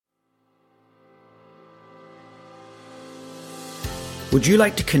Would you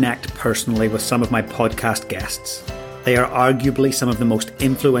like to connect personally with some of my podcast guests? They are arguably some of the most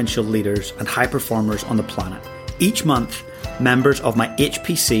influential leaders and high performers on the planet. Each month, members of my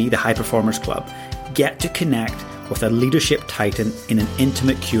HPC, the High Performers Club, get to connect with a leadership titan in an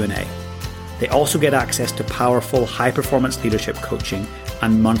intimate Q&A. They also get access to powerful high-performance leadership coaching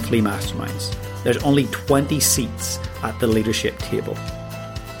and monthly masterminds. There's only 20 seats at the leadership table.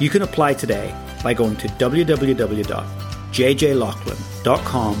 You can apply today by going to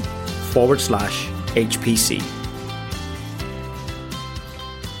www.jjlaughlin.com/HPC.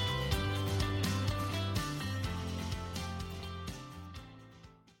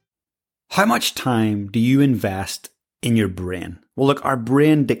 How much time do you invest in your brain? Well, look, our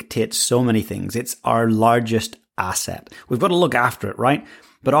brain dictates so many things. It's our largest asset. We've got to look after it, right?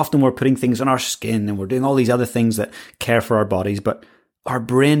 But often we're putting things on our skin and we're doing all these other things that care for our bodies, but our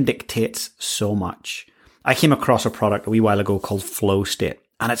brain dictates so much. I came across a product a wee while ago called Flow State,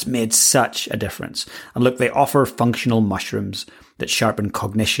 and it's made such a difference. And look, they offer functional mushrooms that sharpen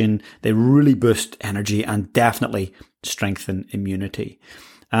cognition, they really boost energy and definitely strengthen immunity.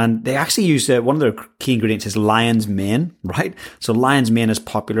 And they actually use one of their key ingredients is lion's mane, right? So lion's mane is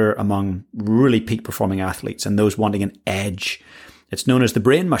popular among really peak performing athletes and those wanting an edge. It's known as the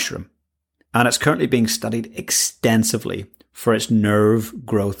brain mushroom, and it's currently being studied extensively for its nerve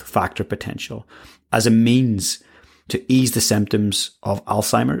growth factor potential as a means to ease the symptoms of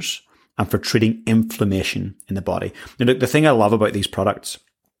Alzheimer's and for treating inflammation in the body. Now, look, the thing I love about these products,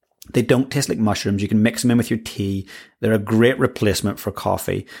 they don't taste like mushrooms. You can mix them in with your tea. They're a great replacement for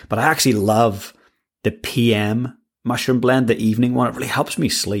coffee. But I actually love the PM mushroom blend, the evening one. It really helps me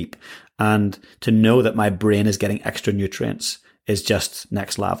sleep. And to know that my brain is getting extra nutrients is just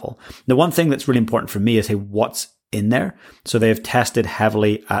next level. The one thing that's really important for me is, hey, what's in there? So they have tested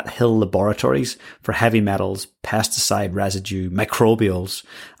heavily at Hill Laboratories for heavy metals, pesticide residue, microbials,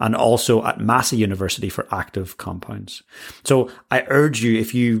 and also at Massey University for active compounds. So I urge you,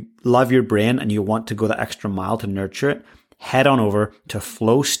 if you love your brain and you want to go the extra mile to nurture it, head on over to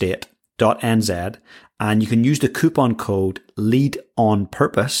flowstate.nz and you can use the coupon code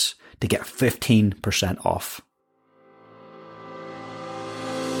LEADONPURPOSE to get 15% off.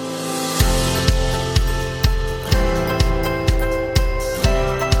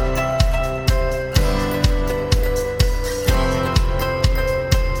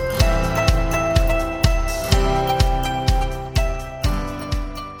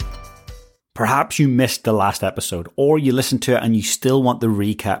 Perhaps you missed the last episode, or you listened to it and you still want the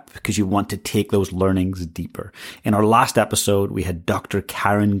recap because you want to take those learnings deeper. In our last episode, we had Dr.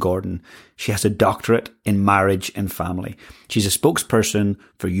 Karen Gordon. She has a doctorate in marriage and family. She's a spokesperson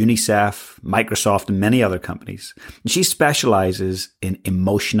for UNICEF, Microsoft, and many other companies. And she specializes in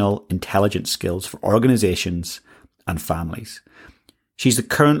emotional intelligence skills for organizations and families. She's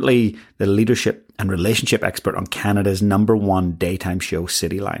currently the leadership and relationship expert on Canada's #1 daytime show,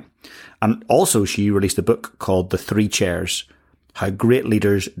 Cityline. And also she released a book called The Three Chairs: How Great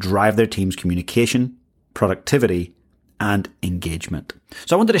Leaders Drive Their Team's Communication, Productivity, and Engagement.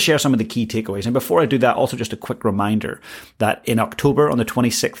 So I wanted to share some of the key takeaways. And before I do that, also just a quick reminder that in October on the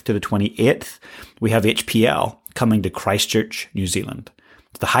 26th to the 28th, we have HPL coming to Christchurch, New Zealand.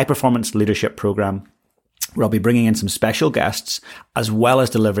 It's the High Performance Leadership Program, where I'll be bringing in some special guests, as well as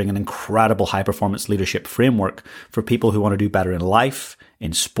delivering an incredible high-performance leadership framework for people who want to do better in life,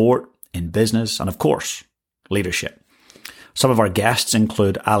 in sport, in business, and of course, leadership. Some of our guests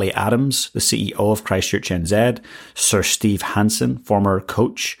include Ali Adams, the CEO of Christchurch NZ, Sir Steve Hansen, former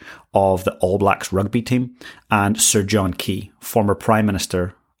coach of the All Blacks rugby team, and Sir John Key, former Prime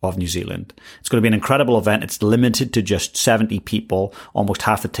Minister of New Zealand. It's going to be an incredible event. It's limited to just 70 people. Almost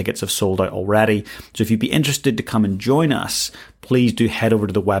half the tickets have sold out already. So if you'd be interested to come and join us, please do head over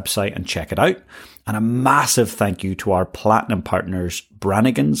to the website and check it out. And a massive thank you to our platinum partners,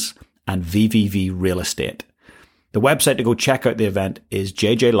 Brannigan's and VVV Real Estate. The website to go check out the event is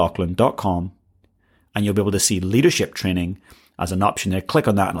jjlaughlin.com, and you'll be able to see leadership training as an option there. Click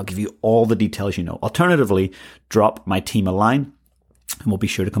on that and I'll give you all the details you know. Alternatively, drop my team a line and we'll be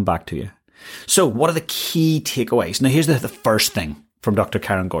sure to come back to you. So what are the key takeaways? Now, here's the first thing from Dr.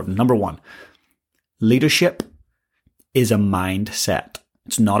 Karen Gordon. Number 1, leadership is a mindset.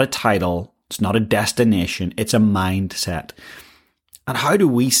 It's not a title. It's not a destination. It's a mindset. And how do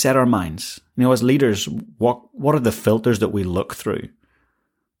we set our minds? You know, as leaders, what are the filters that we look through?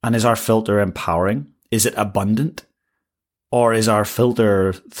 And is our filter empowering? Is it abundant? Or is our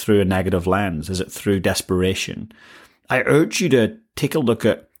filter through a negative lens? Is it through desperation? I urge you to take a look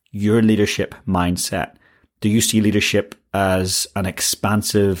at your leadership mindset. Do you see leadership as an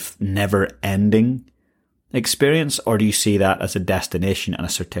expansive, never-ending experience, or do you see that as a destination and a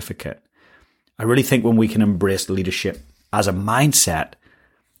certificate? I really think when we can embrace leadership as a mindset,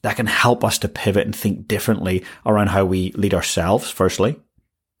 that can help us to pivot and think differently around how we lead ourselves, firstly,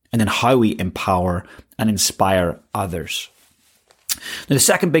 and then how we empower and inspire others. Now, the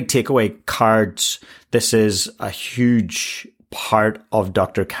second big takeaway, cards. This is a huge part of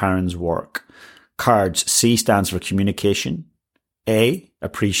Dr. Karen's work. Cards. C stands for communication. A,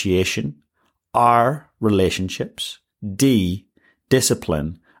 appreciation. R, relationships. D,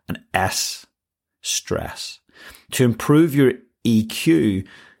 discipline. And S, stress. To improve your EQ,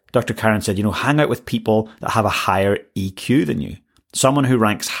 Dr. Karen said, hang out with people that have a higher EQ than you. Someone who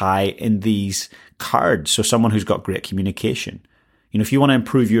ranks high in these cards. So someone who's got great communication. If you want to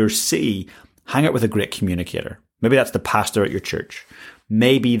improve your C, hang out with a great communicator. Maybe that's the pastor at your church.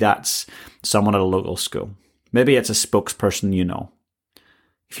 Maybe that's someone at a local school. Maybe it's a spokesperson you know.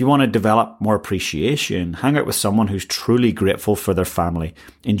 If you want to develop more appreciation, hang out with someone who's truly grateful for their family,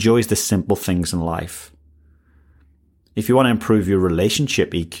 enjoys the simple things in life. If you want to improve your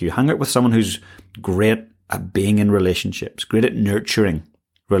relationship EQ, hang out with someone who's great at being in relationships, great at nurturing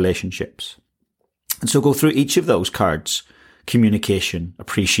relationships. And so go through each of those cards: communication,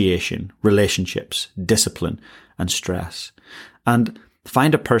 appreciation, relationships, discipline, and stress. And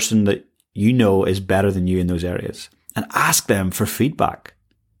find a person that you know is better than you in those areas and ask them for feedback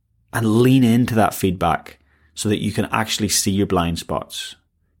and lean into that feedback so that you can actually see your blind spots.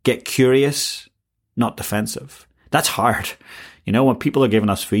 Get curious, not defensive. That's hard. When people are giving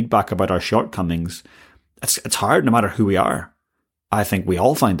us feedback about our shortcomings, it's hard no matter who we are. I think we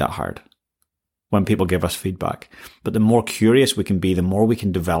all find that hard when people give us feedback. But the more curious we can be, the more we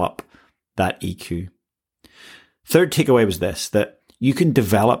can develop that EQ. Third takeaway was this, that you can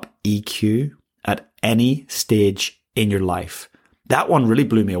develop EQ at any stage in your life. That one really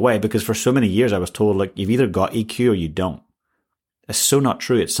blew me away because for so many years I was told, you've either got EQ or you don't. It's so not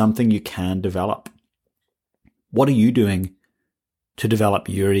true. It's something you can develop. What are you doing to develop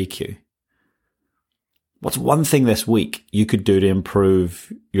your EQ? What's one thing this week you could do to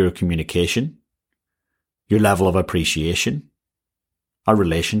improve your communication, your level of appreciation, a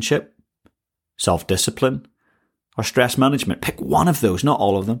relationship, self-discipline, or stress management? Pick one of those, not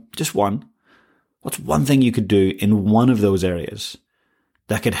all of them, just one. What's one thing you could do in one of those areas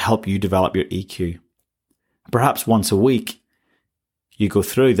that could help you develop your EQ? Perhaps once a week, you go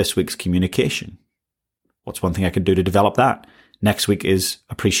through this week's communication. What's one thing I could do to develop that? Next week is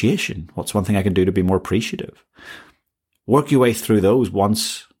appreciation. What's one thing I can do to be more appreciative? Work your way through those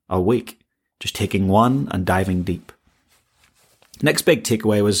once a week, just taking one and diving deep. Next big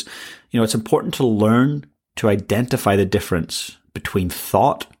takeaway was, it's important to learn to identify the difference between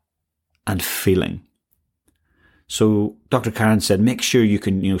thought and feeling. So Dr. Karen said, make sure you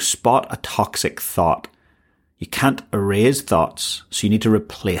can, spot a toxic thought. You can't erase thoughts, so you need to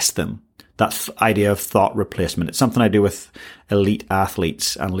replace them. That idea of thought replacement. It's something I do with elite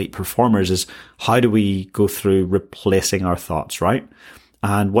athletes and elite performers is how do we go through replacing our thoughts, right?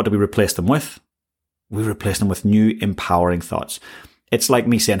 And what do we replace them with? We replace them with new empowering thoughts. It's like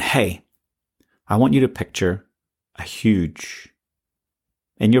me saying, hey, I want you to picture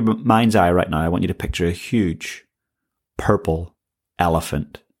in your mind's eye right now, I want you to picture a huge purple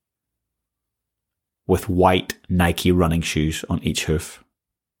elephant with white Nike running shoes on each hoof.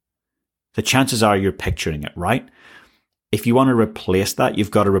 The chances are you're picturing it, right? If you want to replace that,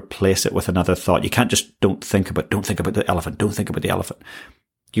 you've got to replace it with another thought. You can't just don't think about the elephant. Don't think about the elephant.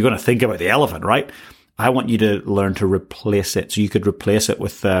 You're going to think about the elephant, right? I want you to learn to replace it. So you could replace it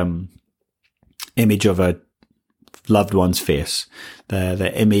with image of a loved one's face,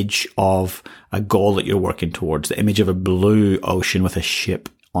 the image of a goal that you're working towards, the image of a blue ocean with a ship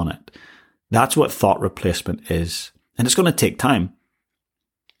on it. That's what thought replacement is. And it's going to take time.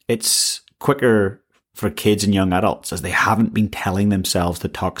 It's quicker for kids and young adults as they haven't been telling themselves the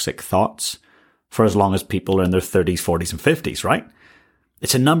toxic thoughts for as long as people are in their 30s, 40s, and 50s, right?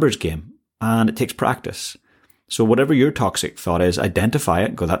 It's a numbers game and it takes practice. So whatever your toxic thought is, identify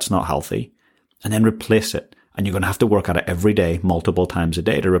it, go, that's not healthy, and then replace it. And you're going to have to work at it every day, multiple times a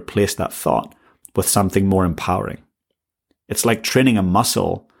day to replace that thought with something more empowering. It's like training a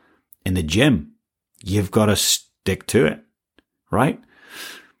muscle in the gym. You've got to stick to it, right?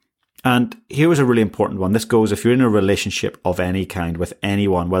 And here was a really important one. This goes if you're in a relationship of any kind with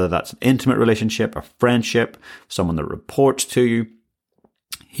anyone, whether that's an intimate relationship, a friendship, someone that reports to you.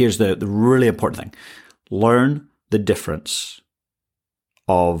 Here's the really important thing. Learn the difference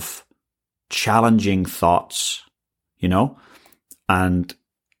of challenging thoughts, and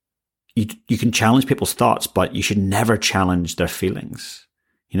you can challenge people's thoughts, but you should never challenge their feelings.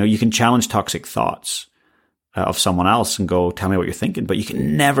 You can challenge toxic thoughts, of someone else and go, tell me what you're thinking. But you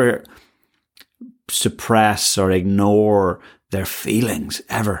can never suppress or ignore their feelings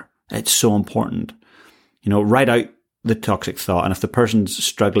ever. It's so important. Write out the toxic thought. And if the person's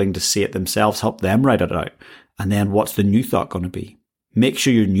struggling to see it themselves, help them write it out. And then what's the new thought going to be? Make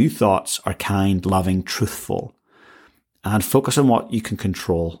sure your new thoughts are kind, loving, truthful, and focus on what you can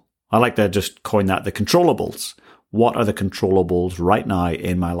control. I like to just coin that the controllables. What are the controllables right now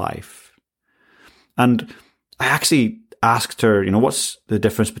in my life? And I actually asked her, what's the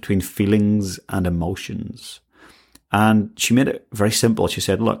difference between feelings and emotions? And she made it very simple. She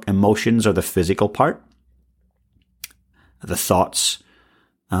said, look, emotions are the physical part, the thoughts,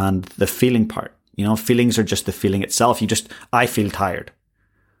 and the feeling part. Feelings are just the feeling itself. I feel tired.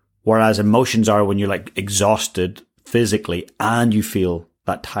 Whereas emotions are when you're like exhausted physically and you feel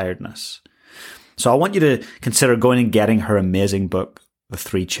that tiredness. So I want you to consider going and getting her amazing book, The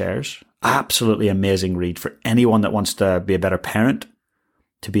 3 Chairs. Absolutely amazing read for anyone that wants to be a better parent,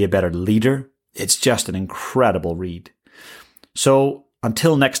 to be a better leader. It's just an incredible read. So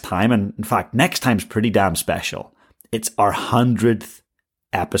until next time, and in fact, next time's pretty damn special. It's our 100th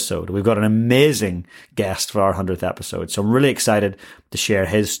episode. We've got an amazing guest for our 100th episode. So I'm really excited to share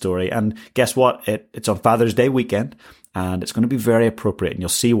his story. And guess what? It's on Father's Day weekend, and it's going to be very appropriate. And you'll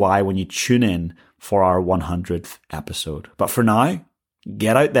see why when you tune in for our 100th episode. But for now,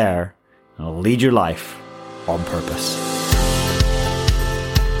 get out there and lead your life on purpose.